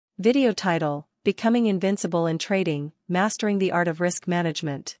Video title: Becoming Invincible in Trading, Mastering the Art of Risk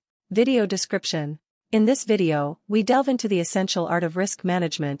Management. Video description: in this video, we delve into the essential art of risk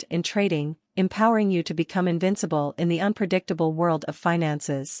management in trading, empowering you to become invincible in the unpredictable world of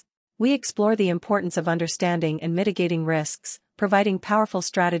finances. We explore the importance of understanding and mitigating risks, providing powerful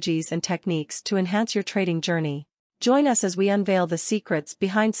strategies and techniques to enhance your trading journey. Join us as we unveil the secrets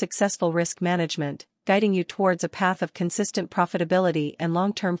behind successful risk management, guiding you towards a path of consistent profitability and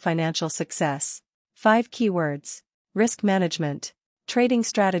long-term financial success. 5 keywords: risk management, trading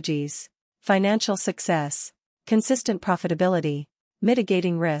strategies, financial success, consistent profitability,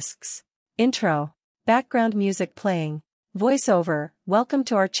 mitigating risks. Intro. Background music playing. Voiceover: welcome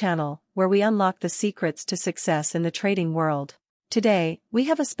to our channel, where we unlock the secrets to success in the trading world. Today, we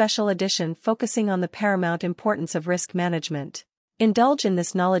have a special edition focusing on the paramount importance of risk management. Indulge in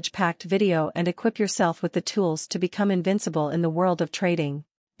this knowledge-packed video and equip yourself with the tools to become invincible in the world of trading.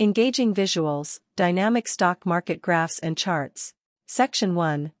 Engaging visuals, dynamic stock market graphs and charts. Section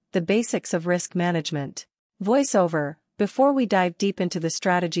 1. The Basics of Risk Management. Voiceover: before we dive deep into the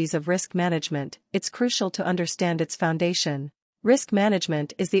strategies of risk management, it's crucial to understand its foundation. Risk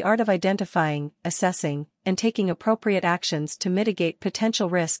management is the art of identifying, assessing, and taking appropriate actions to mitigate potential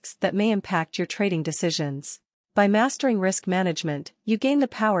risks that may impact your trading decisions. By mastering risk management, you gain the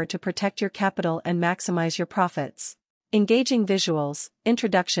power to protect your capital and maximize your profits. Engaging visuals,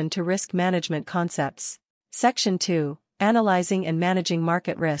 Introduction to Risk Management Concepts. Section 2. Analyzing and Managing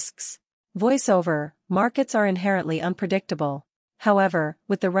Market Risks. Voiceover: markets are inherently unpredictable. However,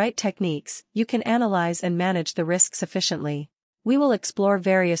 with the right techniques, you can analyze and manage the risks efficiently. We will explore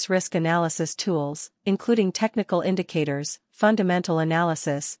various risk analysis tools, including technical indicators, fundamental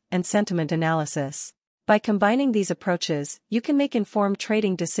analysis, and sentiment analysis. By combining these approaches, you can make informed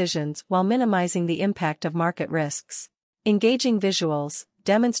trading decisions while minimizing the impact of market risks. Engaging visuals,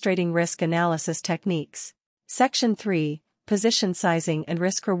 Demonstrating risk analysis techniques. Section 3. Position sizing and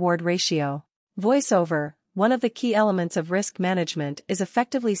risk-reward ratio. Voiceover: one of the key elements of risk management is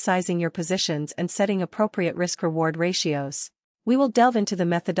effectively sizing your positions and setting appropriate risk-reward ratios. We will delve into the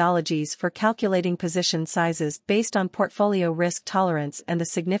methodologies for calculating position sizes based on portfolio risk tolerance and the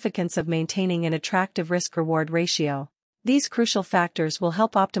significance of maintaining an attractive risk-reward ratio. These crucial factors will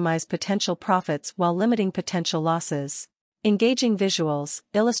help optimize potential profits while limiting potential losses. Engaging visuals,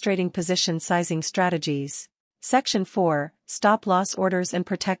 illustrating position sizing strategies. Section 4. Stop-loss orders and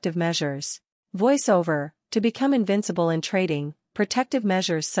protective measures. Voiceover: to become invincible in trading, protective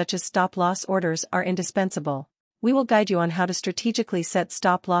measures such as stop-loss orders are indispensable. We will guide you on how to strategically set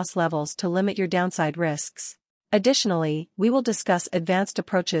stop-loss levels to limit your downside risks. Additionally, we will discuss advanced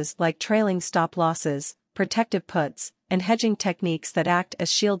approaches like trailing stop-losses, protective puts, and hedging techniques that act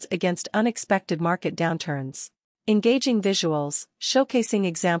as shields against unexpected market downturns. Engaging visuals, showcasing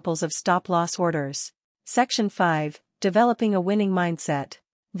examples of stop-loss orders. Section 5. Developing a winning mindset.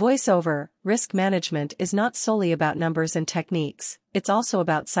 Voiceover: risk management is not solely about numbers and techniques, it's also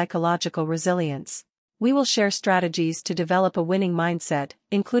about psychological resilience. We will share strategies to develop a winning mindset,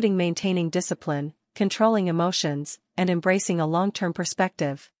 including maintaining discipline, controlling emotions, and embracing a long-term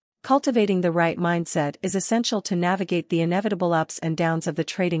perspective. Cultivating the right mindset is essential to navigate the inevitable ups and downs of the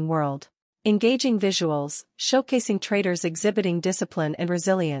trading world. Engaging visuals, showcasing traders exhibiting discipline and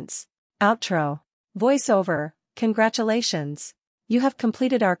resilience. Outro. Voiceover: congratulations! You have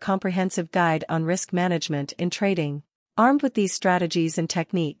completed our comprehensive guide on risk management in trading. Armed with these strategies and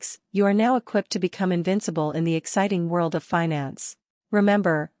techniques, you are now equipped to become invincible in the exciting world of finance.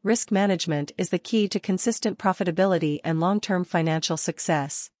 Remember, risk management is the key to consistent profitability and long-term financial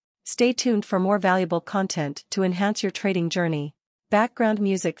success. Stay tuned for more valuable content to enhance your trading journey. Background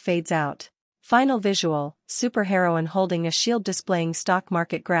music fades out. Final visual: superheroine holding a shield displaying stock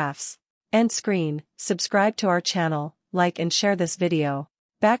market graphs. End screen: subscribe to our channel, like and share this video.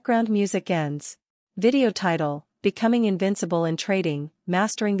 Background music ends. Video title: Becoming Invincible in Trading,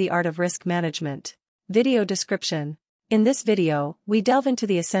 Mastering the Art of Risk Management. Video description: in this video, we delve into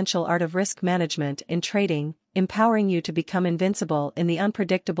the essential art of risk management in trading, empowering you to become invincible in the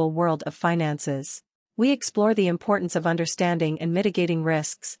unpredictable world of finances. We explore the importance of understanding and mitigating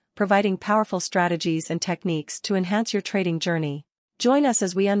risks, providing powerful strategies and techniques to enhance your trading journey. Join us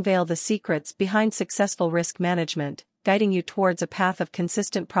as we unveil the secrets behind successful risk management, guiding you towards a path of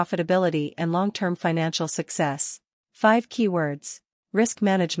consistent profitability and long-term financial success. 5 keywords: risk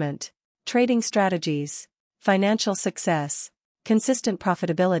management, trading strategies, financial success, consistent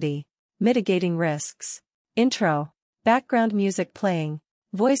profitability, mitigating risks. Intro. Background music playing.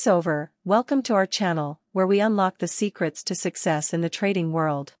 Voiceover: welcome to our channel, where we unlock the secrets to success in the trading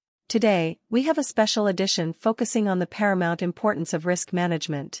world. Today, we have a special edition focusing on the paramount importance of risk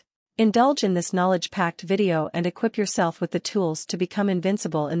management. Indulge in this knowledge-packed video and equip yourself with the tools to become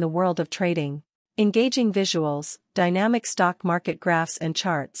invincible in the world of trading. Engaging visuals, dynamic stock market graphs and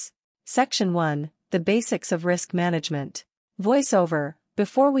charts. Section 1, the basics of risk management. Voiceover.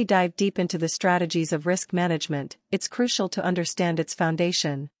 Before we dive deep into the strategies of risk management, it's crucial to understand its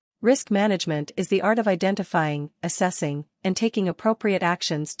foundation. Risk management is the art of identifying, assessing, and taking appropriate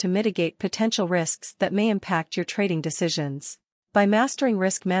actions to mitigate potential risks that may impact your trading decisions. By mastering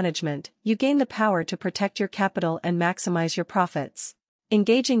risk management, you gain the power to protect your capital and maximize your profits.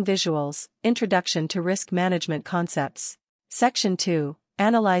 Engaging visuals, introduction to risk management concepts. Section 2,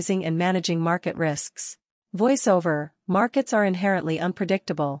 analyzing and managing market risks. Voiceover. Markets are inherently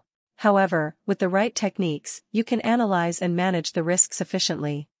unpredictable. However, with the right techniques, you can analyze and manage the risks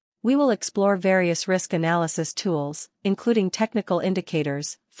efficiently. We will explore various risk analysis tools, including technical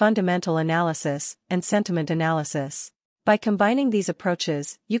indicators, fundamental analysis, and sentiment analysis. By combining these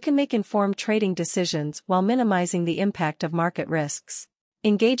approaches, you can make informed trading decisions while minimizing the impact of market risks.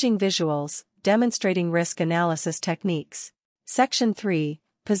 Engaging visuals, demonstrating risk analysis techniques. Section 3,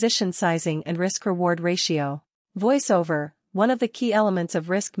 position sizing and risk-reward ratio. Voiceover. One of the key elements of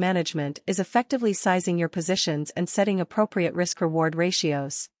risk management is effectively sizing your positions and setting appropriate risk-reward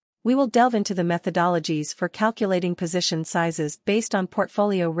ratios. We will delve into the methodologies for calculating position sizes based on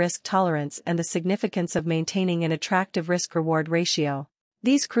portfolio risk tolerance and the significance of maintaining an attractive risk-reward ratio.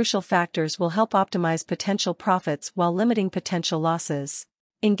 These crucial factors will help optimize potential profits while limiting potential losses.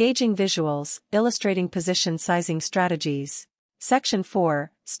 Engaging visuals, illustrating position sizing strategies. Section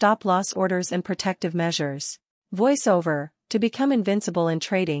 4, stop-loss orders and protective measures. Voiceover. To become invincible in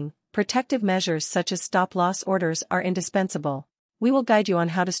trading, protective measures such as stop-loss orders are indispensable. We will guide you on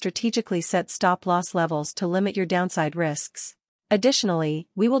how to strategically set stop-loss levels to limit your downside risks. Additionally,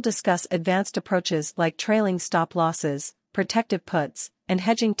 we will discuss advanced approaches like trailing stop-losses, protective puts, and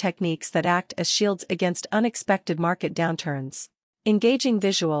hedging techniques that act as shields against unexpected market downturns. Engaging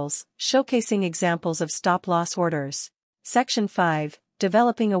visuals, showcasing examples of stop-loss orders. Section 5,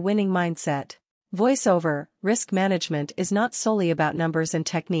 developing a winning mindset. Voiceover. Risk management is not solely about numbers and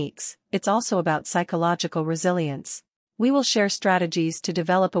techniques, it's also about psychological resilience. We will share strategies to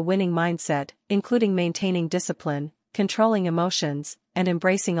develop a winning mindset, including maintaining discipline, controlling emotions, and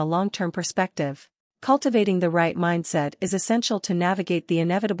embracing a long-term perspective. Cultivating the right mindset is essential to navigate the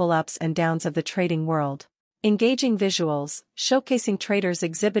inevitable ups and downs of the trading world. Engaging visuals, showcasing traders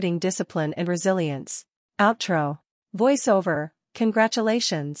exhibiting discipline and resilience. Outro. Voiceover.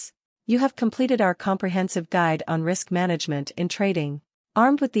 Congratulations! You have completed our comprehensive guide on risk management in trading.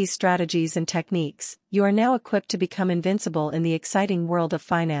 Armed with these strategies and techniques, you are now equipped to become invincible in the exciting world of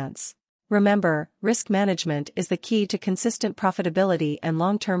finance. Remember, risk management is the key to consistent profitability and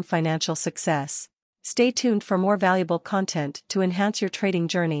long-term financial success. Stay tuned for more valuable content to enhance your trading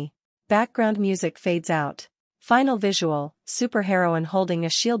journey. Background music fades out. Final visual, superheroine holding a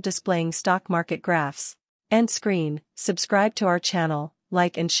shield displaying stock market graphs. End screen. Subscribe to our channel,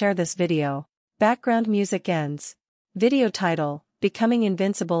 like and share this video. Background music ends. Video title, Becoming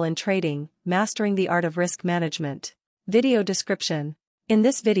Invincible in Trading, Mastering the Art of Risk Management. Video description. In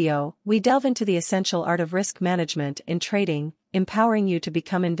this video, we delve into the essential art of risk management in trading, empowering you to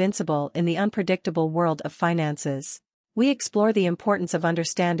become invincible in the unpredictable world of finances. We explore the importance of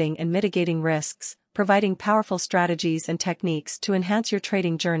understanding and mitigating risks, providing powerful strategies and techniques to enhance your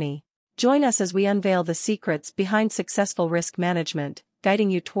trading journey. Join us as we unveil the secrets behind successful risk management,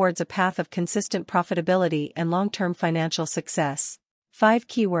 guiding you towards a path of consistent profitability and long-term financial success. 5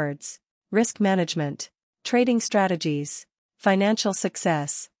 keywords. Risk management. Trading strategies. Financial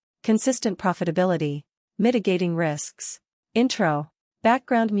success. Consistent profitability. Mitigating risks. Intro.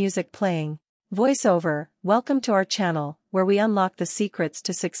 Background music playing. Voiceover. Welcome to our channel, where we unlock the secrets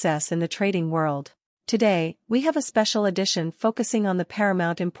to success in the trading world. Today, we have a special edition focusing on the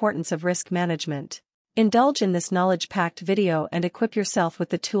paramount importance of risk management. Indulge in this knowledge-packed video and equip yourself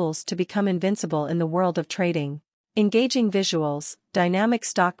with the tools to become invincible in the world of trading. Engaging visuals, dynamic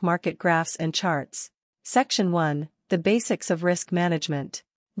stock market graphs and charts. Section 1, the basics of risk management.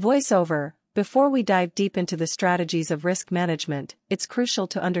 Voiceover. Before we dive deep into the strategies of risk management, it's crucial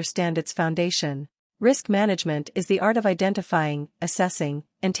to understand its foundation. Risk management is the art of identifying, assessing,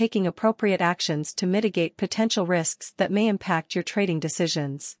 and taking appropriate actions to mitigate potential risks that may impact your trading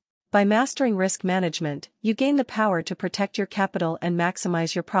decisions. By mastering risk management, you gain the power to protect your capital and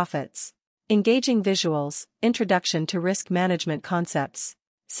maximize your profits. Engaging visuals, introduction to risk management concepts.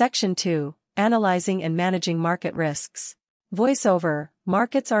 Section 2, analyzing and managing market risks. Voiceover.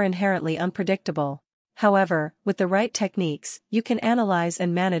 Markets are inherently unpredictable. However, with the right techniques, you can analyze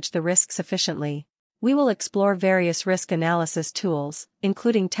and manage the risks efficiently. We will explore various risk analysis tools,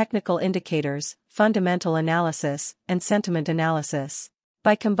 including technical indicators, fundamental analysis, and sentiment analysis.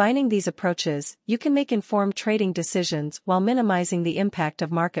 By combining these approaches, you can make informed trading decisions while minimizing the impact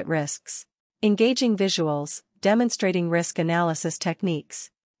of market risks. Engaging visuals, demonstrating risk analysis techniques.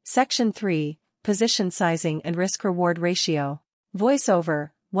 Section 3, Position Sizing and Risk-Reward Ratio.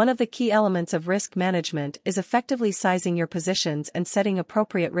 Voiceover. One of the key elements of risk management is effectively sizing your positions and setting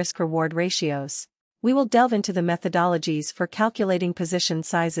appropriate risk-reward ratios. We will delve into the methodologies for calculating position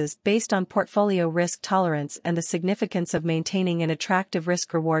sizes based on portfolio risk tolerance and the significance of maintaining an attractive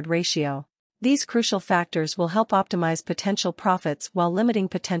risk-reward ratio. These crucial factors will help optimize potential profits while limiting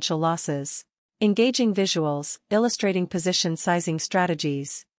potential losses. Engaging visuals, illustrating position sizing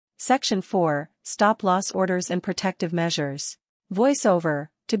strategies. Section 4, Stop-Loss Orders and Protective Measures. Voiceover.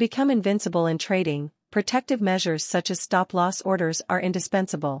 To become invincible in trading, protective measures such as stop-loss orders are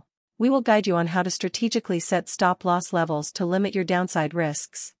indispensable. We will guide you on how to strategically set stop-loss levels to limit your downside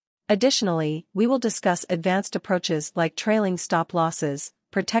risks. Additionally, we will discuss advanced approaches like trailing stop-losses,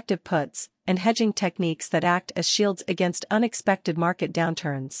 protective puts, and hedging techniques that act as shields against unexpected market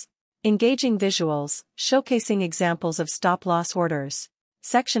downturns. Engaging visuals, showcasing examples of stop-loss orders.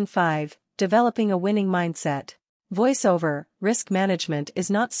 Section 5, Developing a Winning Mindset. Voiceover. Risk management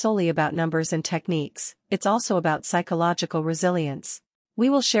is not solely about numbers and techniques, it's also about psychological resilience. We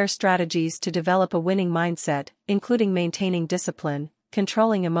will share strategies to develop a winning mindset, including maintaining discipline,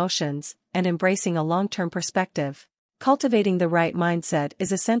 controlling emotions, and embracing a long-term perspective. Cultivating the right mindset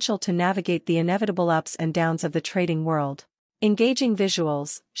is essential to navigate the inevitable ups and downs of the trading world. Engaging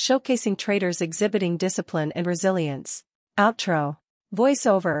visuals, showcasing traders exhibiting discipline and resilience. Outro.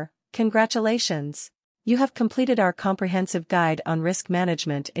 Voiceover. Congratulations! You have completed our comprehensive guide on risk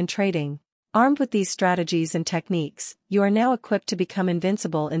management in trading. Armed with these strategies and techniques, you are now equipped to become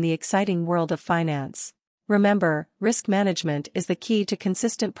invincible in the exciting world of finance. Remember, risk management is the key to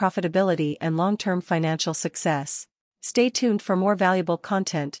consistent profitability and long-term financial success. Stay tuned for more valuable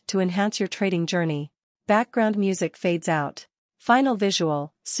content to enhance your trading journey. Background music fades out. Final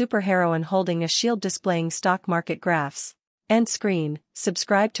visual, superheroine holding a shield displaying stock market graphs. End screen.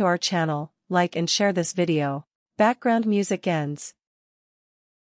 Subscribe to our channel, like and share this video. Background music ends.